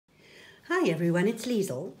Hi everyone, it's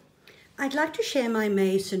Liesl. I'd like to share my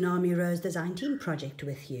May Tsunami Rose Design Team project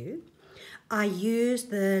with you. I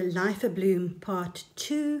used the Life Abloom Part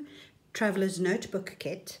 2 Traveler's Notebook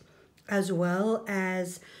Kit, as well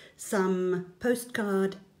as some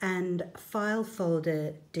postcard and file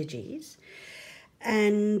folder digis.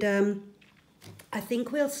 And I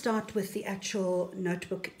think we'll start with the actual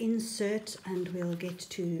notebook insert and we'll get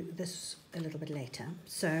to this a little bit later.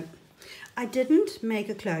 So I didn't make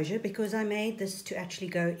a closure because I made this to actually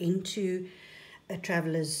go into a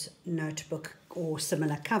traveler's notebook or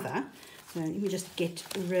similar cover. So let me just get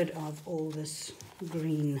rid of all this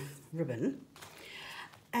green ribbon.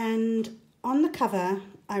 And on the cover,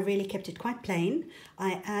 I really kept it quite plain.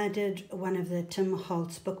 I added one of the Tim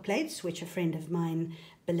Holtz book plates, which a friend of mine,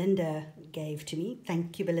 Belinda, gave to me.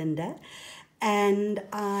 Thank you, Belinda. And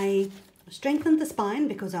I strengthened the spine,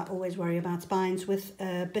 because I always worry about spines, with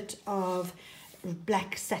a bit of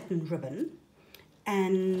black satin ribbon.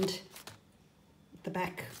 And the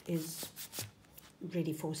back is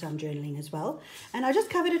ready for some journaling as well. And I just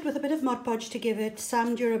covered it with a bit of Mod Podge to give it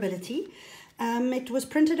some durability. It was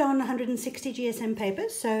printed on 160 GSM paper,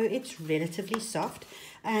 so it's relatively soft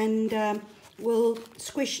and will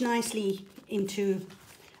squish nicely into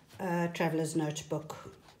a traveler's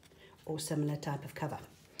notebook or similar type of cover.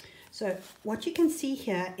 So what you can see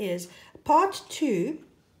here is part 2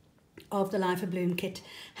 of the Life Abloom kit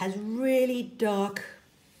has really dark,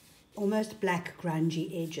 almost black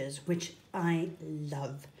grungy edges, which I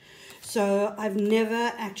love. So I've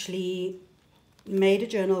never actually made a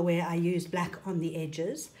journal where I used black on the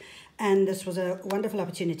edges, and this was a wonderful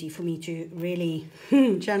opportunity for me to really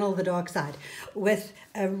channel the dark side with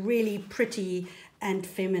a really pretty and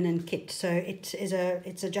feminine kit. So it's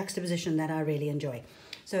a juxtaposition that I really enjoy.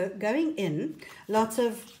 So going in, lots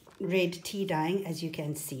of red tea dyeing, as you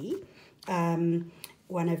can see.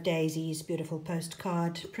 One of Daisy's beautiful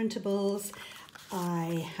postcard printables.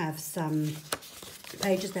 I have some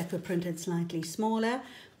pages that were printed slightly smaller,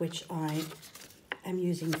 which I am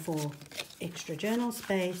using for extra journal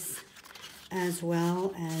space, as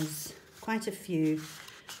well as quite a few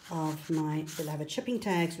of my beloved shipping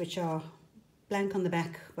tags, which are blank on the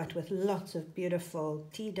back, but with lots of beautiful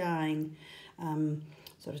tea dyeing,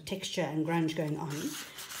 sort of texture and grunge going on.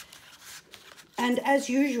 And as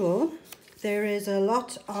usual, there is a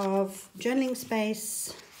lot of journaling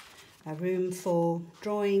space, a room for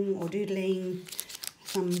drawing or doodling,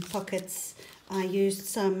 some pockets. I used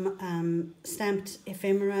some stamped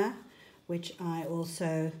ephemera, which I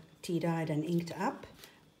also tea-dyed and inked up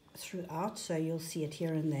throughout, so you'll see it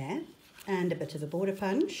here and there, and a bit of a border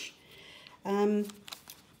punch. The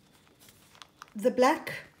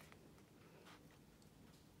black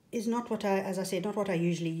is not what as I said, not what I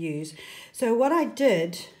usually use. So what I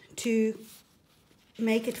did to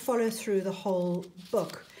make it follow through the whole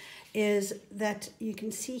book is that you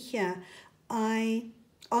can see here,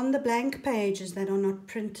 on the blank pages that are not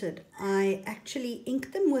printed, I actually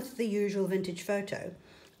inked them with the usual vintage photo.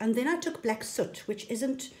 And then I took black soot, which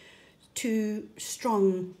isn't too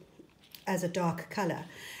strong as a dark color.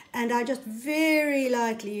 And I just very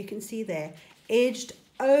lightly, you can see there, edged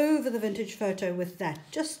over the vintage photo with that,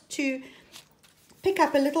 just to pick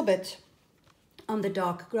up a little bit on the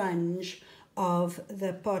dark grunge of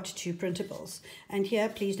the part 2 printables. And here,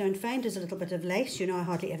 please don't faint, there's a little bit of lace. You know I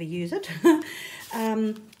hardly ever use it.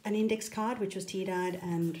 An index card, which was tea-dyed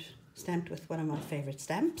and stamped with one of my favorite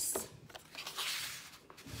stamps.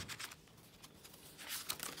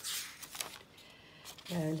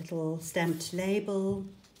 A little stamped label.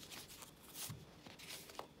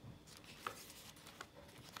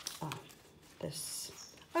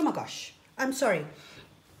 Oh my gosh, I'm sorry.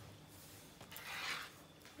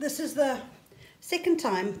 This is the second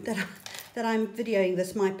time that I'm videoing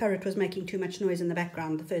this. My parrot was making too much noise in the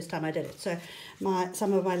background the first time I did it. So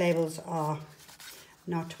some of my labels are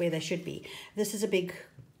not where they should be. This is a big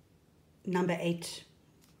number 8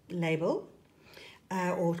 label,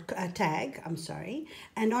 or a tag, I'm sorry.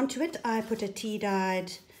 And onto it I put a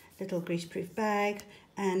tea-dyed little greaseproof bag,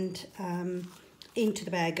 and into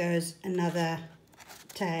the bag goes another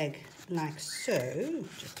tag like so.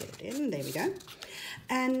 Just get it in, there we go.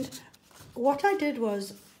 And what I did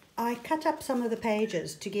was I cut up some of the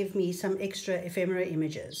pages to give me some extra ephemera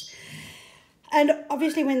images. And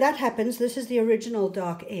obviously when that happens, this is the original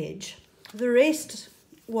dark edge. The rest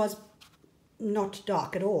was not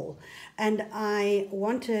dark at all. And I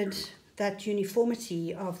wanted that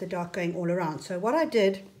uniformity of the dark going all around. So what I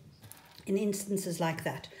did in instances like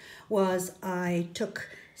that was I took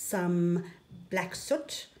some black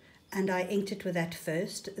soot and I inked it with that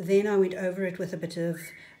first. Then I went over it with a bit of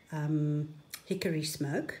hickory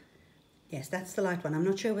smoke Yes, that's the light one. I'm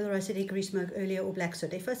not sure whether I said hickory smoke earlier or black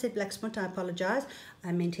soot. If I said black soot, I apologize.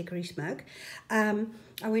 I meant hickory smoke. I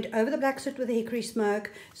went over the black soot with the hickory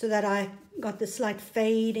smoke so that I got the slight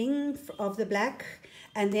fading of the black.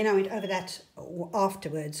 And then I went over that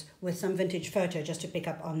afterwards with some vintage photo just to pick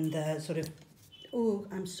up on the sort of, oh,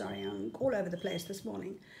 I'm sorry, I'm all over the place this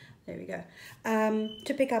morning. There we go.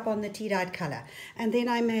 To pick up on the tea-dyed colour. And then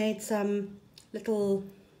I made some little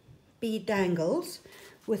bead dangles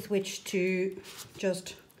with which to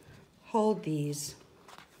just hold these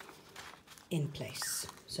in place.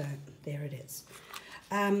 So there it is.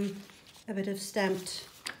 A bit of stamped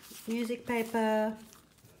music paper,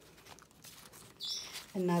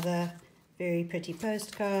 another very pretty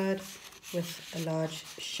postcard with a large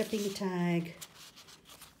shipping tag,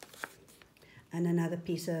 and another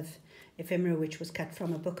piece of ephemera which was cut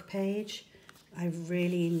from a book page. I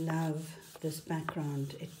really love this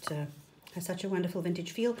background. It has such a wonderful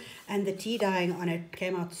vintage feel, and the tea dyeing on it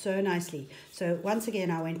came out so nicely. So once again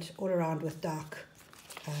I went all around with dark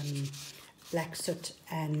black soot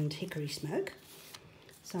and hickory smoke.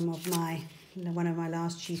 One of my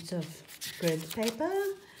last sheets of grid paper.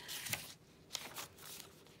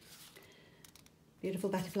 Beautiful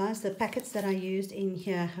butterflies. The packets that I used in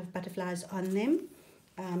here have butterflies on them,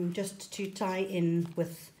 just to tie in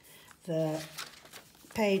with the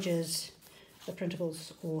pages. The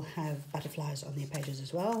printables all have butterflies on their pages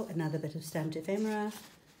as well. Another bit of stamped ephemera.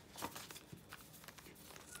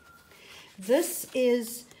 This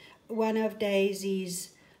is one of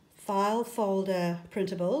Daisy's file folder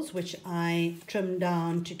printables, which I trimmed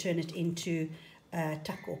down to turn it into a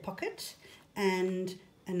tuck or pocket, and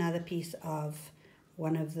another piece of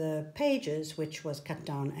one of the pages which was cut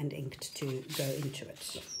down and inked to go into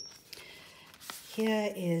it.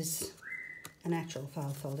 Here is an actual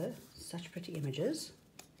file folder. Such pretty images,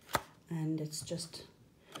 and it's just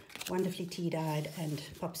wonderfully tea-dyed and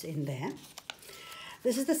pops in there.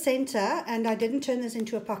 This is the center, and I didn't turn this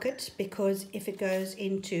into a pocket because if it goes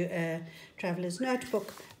into a traveler's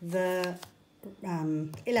notebook, the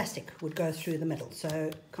elastic would go through the middle,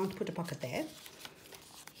 so can't put a pocket there.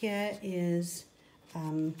 Here is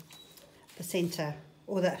the center,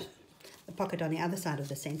 or the pocket on the other side of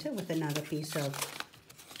the center, with another piece of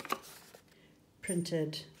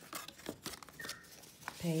printed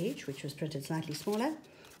page, which was printed slightly smaller,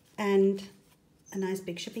 and a nice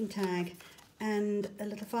big shipping tag, and a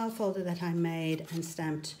little file folder that I made and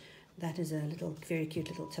stamped. That is a little, very cute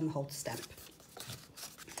little Tim Holtz stamp.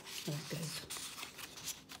 So that goes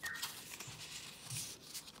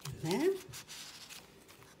in there.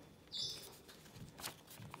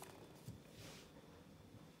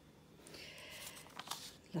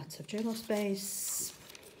 Lots of journal space.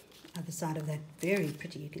 Other side of that, very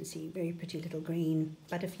pretty, you can see very pretty little green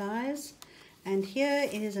butterflies. And here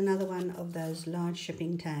is another one of those large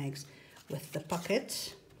shipping tags with the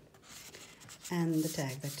pocket and the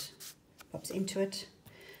tag that pops into it,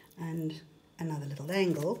 and another little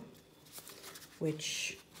dangle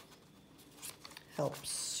which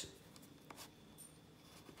helps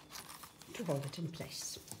to hold it in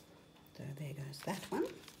place. So there goes that one.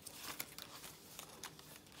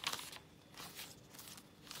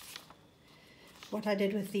 What I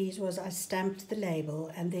did with these was I stamped the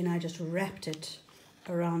label and then I just wrapped it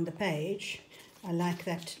around the page. I like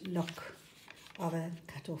that look of a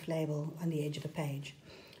cut-off label on the edge of a page.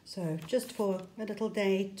 So just for a little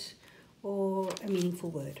date or a meaningful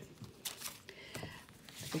word.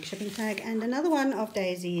 A big shipping tag, and another one of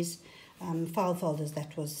Daisy's file folders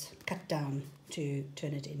that was cut down to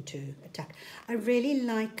turn it into a tuck. I really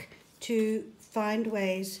like to find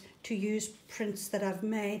ways to use prints that I've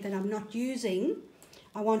made that I'm not using.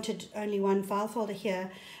 I wanted only one file folder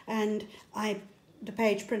here, and the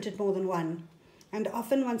page printed more than one. And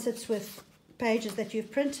often one sits with pages that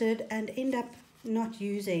you've printed and end up not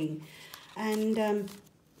using. And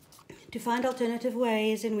to find alternative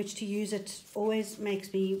ways in which to use it always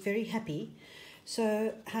makes me very happy.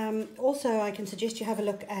 So also I can suggest you have a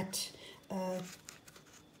look at a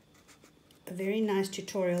very nice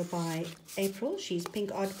tutorial by April. She's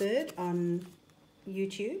Pink Odd Bird on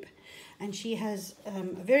YouTube, and she has a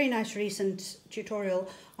very nice recent tutorial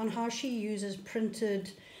on how she uses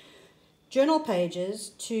printed journal pages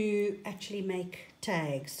to actually make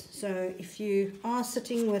tags. So if you are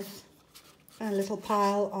sitting with a little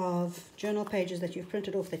pile of journal pages that you've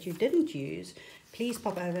printed off that you didn't use, please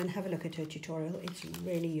pop over and have a look at her tutorial. It's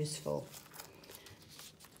really useful.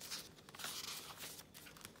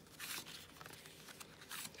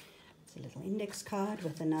 It's a little index card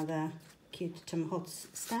with another cute Tim Holtz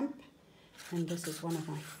stamp, and this is one of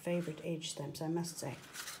my favorite edge stamps, I must say.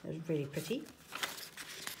 It's really pretty.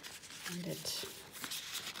 And it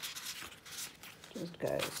just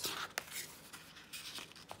goes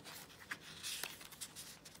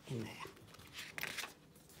in there.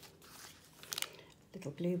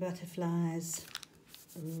 Little blue butterflies,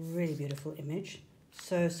 really beautiful image,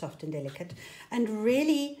 so soft and delicate, and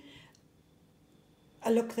really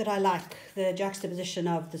a look that I like, the juxtaposition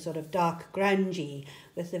of the sort of dark grungy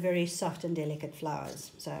with the very soft and delicate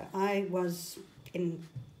flowers. So I was in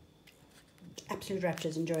absolute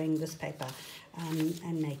raptures enjoying this paper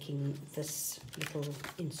and making this little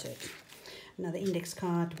insert. Another index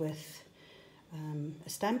card with a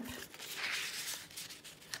stamp,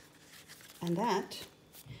 and that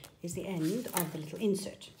is the end of the little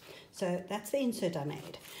insert. So that's the insert I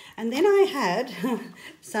made. And then I had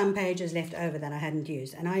some pages left over that I hadn't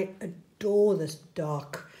used, and I adore this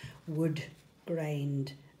dark wood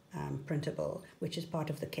grained printable, which is part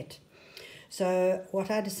of the kit. So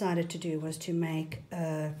what I decided to do was to make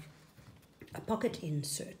a pocket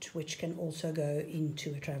insert, which can also go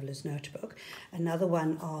into a traveler's notebook. Another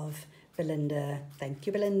one of Belinda, thank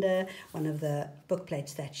you Belinda, one of the book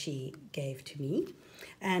plates that she gave to me.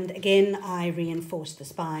 And again, I reinforced the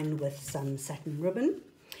spine with some satin ribbon.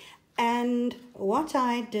 And what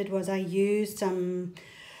I did was I used some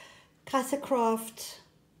Classic Craft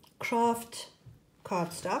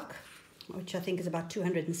cardstock, which I think is about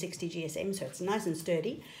 260 GSM, so it's nice and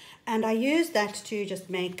sturdy. And I used that to just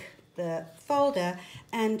make the folder,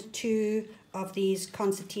 and two of these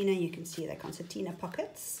concertina, you can see they're concertina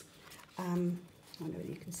pockets. I don't know whether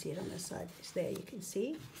you can see it on this side. It's there, you can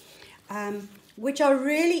see. Which are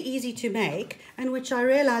really easy to make, and which I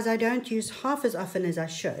realize I don't use half as often as I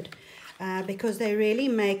should, because they really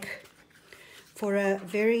make for a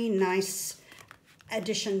very nice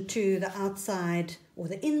addition to the outside or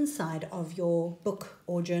the inside of your book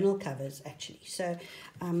or journal covers, actually. So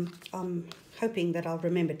I'm hoping that I'll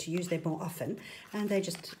remember to use them more often, and they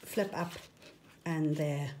just flip up, and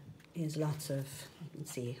there is lots of, you can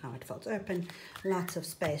see how it folds open, lots of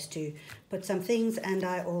space to put some things. And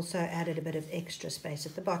I also added a bit of extra space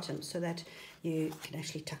at the bottom so that you can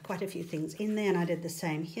actually tuck quite a few things in there. And I did the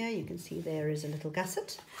same here. You can see there is a little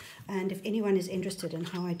gusset, and if anyone is interested in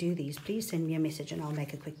how I do these, please send me a message and I'll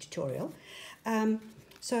make a quick tutorial.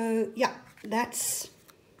 So yeah, that's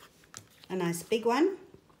a nice big one,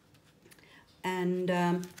 and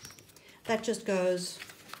that just goes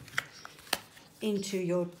into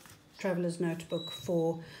your traveler's notebook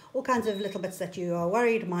for all kinds of little bits that you are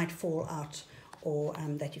worried might fall out, or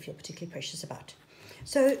that you feel particularly precious about.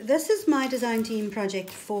 So this is my design team project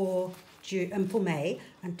for May.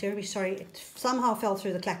 I'm terribly sorry it somehow fell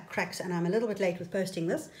through the cracks and I'm a little bit late with posting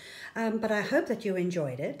this, but I hope that you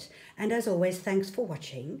enjoyed it, and as always, thanks for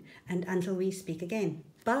watching, and until we speak again,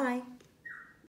 bye.